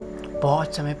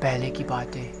बहुत समय पहले की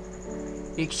बात है।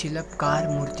 एक शिल्पकार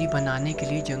मूर्ति बनाने के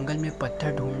लिए जंगल में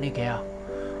पत्थर ढूंढने गया।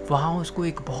 वहाँ उसको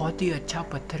एक बहुत ही अच्छा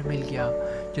पत्थर मिल गया,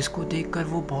 जिसको देखकर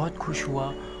वो बहुत खुश हुआ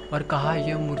और कहा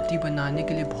यह मूर्ति बनाने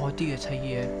के लिए बहुत ही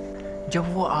सही है।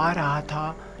 जब वो आ रहा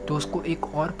था तो उसको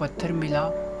एक और पत्थर मिला।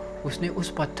 उसने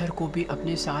उस पत्थर को भी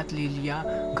अपने साथ ले लिया।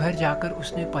 घर जाकर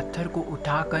उसने पत्थर को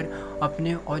उठाकर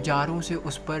अपने औजारों से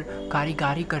उस पर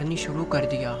कारीगरी करनी शुरू कर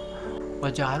दिया।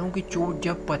 औजारों की चोट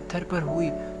जब पत्थर पर हुई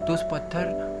तो उस पत्थर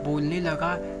बोलने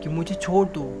लगा कि मुझे छोड़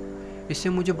दो, इससे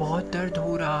मुझे बहुत दर्द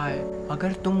हो रहा है।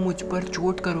 अगर तुम मुझ पर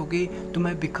चोट करोगे तो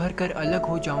मैं बिखर कर अलग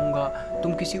हो जाऊंगा।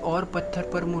 तुम किसी और पत्थर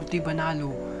पर मूर्ति बना लो।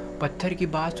 पत्थर की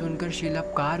बात सुनकर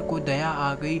शिल्पकार को दया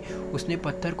आ गई। उसने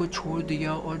पत्थर को छोड़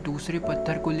दिया और दूसरे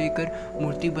पत्थर को लेकर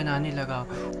मूर्ति बनाने लगा।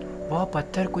 वह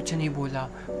पत्थर कुछ नहीं बोला।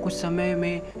 कुछ समय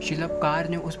में शिल्पकार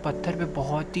ने उस पत्थर पे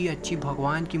बहुत ही अच्छी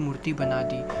भगवान की मूर्ति बना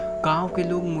दी। गांव के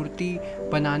लोग मूर्ति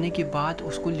बनाने के बाद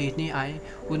उसको लेने आए।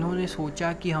 उन्होंने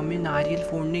सोचा कि हमें नारियल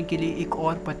फोड़ने के लिए एक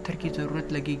और पत्थर की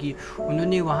ज़रूरत लगेगी।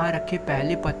 उन्होंने वहाँ रखे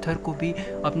पहले पत्थर को भी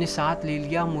अपने साथ ले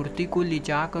लिया। मूर्ति को ले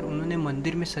जाकर उन्होंने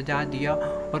मंदिर में सजा दिया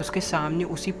और उसके सामने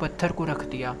उसी पत्थर को रख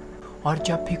दिया। और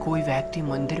जब भी कोई व्यक्ति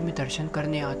मंदिर में दर्शन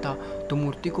करने आता तो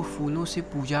मूर्ति को फूलों से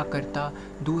पूजा करता,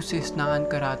 दूध से स्नान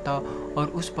कराता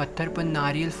और उस पत्थर पर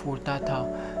नारियल फोड़ता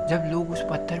था। जब लोग उस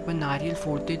पत्थर पर नारियल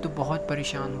फोड़ते तो बहुत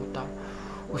परेशान होता,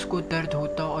 उसको दर्द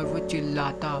होता और वो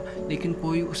चिल्लाता, लेकिन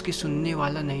कोई उसकी सुनने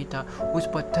वाला नहीं था। उस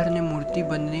पत्थर ने मूर्ति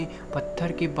बनने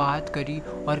पत्थर की बात करी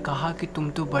और कहा कि तुम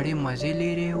तो बड़े मज़े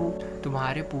ले रहे हो,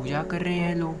 तुम्हारे पूजा कर रहे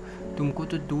हैं लोग, तुमको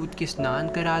तो दूध के स्नान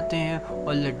कराते हैं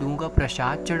और लड्डुओं का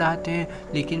प्रसाद चढ़ाते हैं,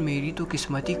 लेकिन मेरी तो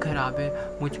किस्मत ही ख़राब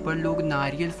है, मुझ पर लोग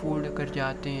नारियल फोड़ कर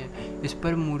जाते हैं। इस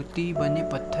पर मूर्ति बने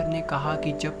पत्थर ने कहा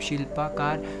कि जब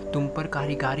शिल्पकार तुम पर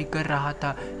कारीगरी कर रहा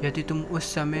था, यदि तुम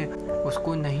उस समय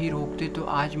उसको नहीं रोकते तो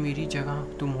आज मेरी जगह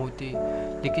तुम होते,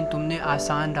 लेकिन तुमने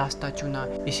आसान रास्ता चुना,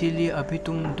 इसीलिए अभी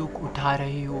तुम दुख उठा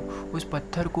रहे हो। उस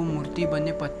पत्थर को मूर्ति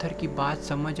बने पत्थर की बात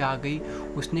समझ आ गई।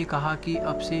 उसने कहा कि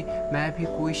अब से मैं भी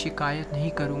कोई शिकायत नहीं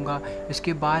करूँगा।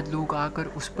 इसके बाद लोग आकर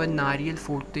उस पर नारियल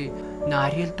फोड़ते।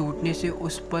 नारियल टूटने से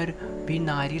उस पर भी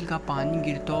नारियल का पानी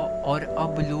गिरता और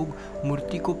अब लोग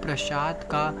मूर्ति को प्रसाद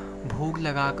का भोग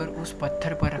लगाकर उस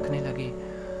पत्थर पर रखने लगे।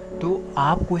 तो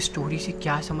आपको इस स्टोरी से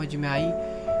क्या समझ में आई,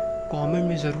 कमेंट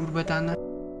में ज़रूर बताना।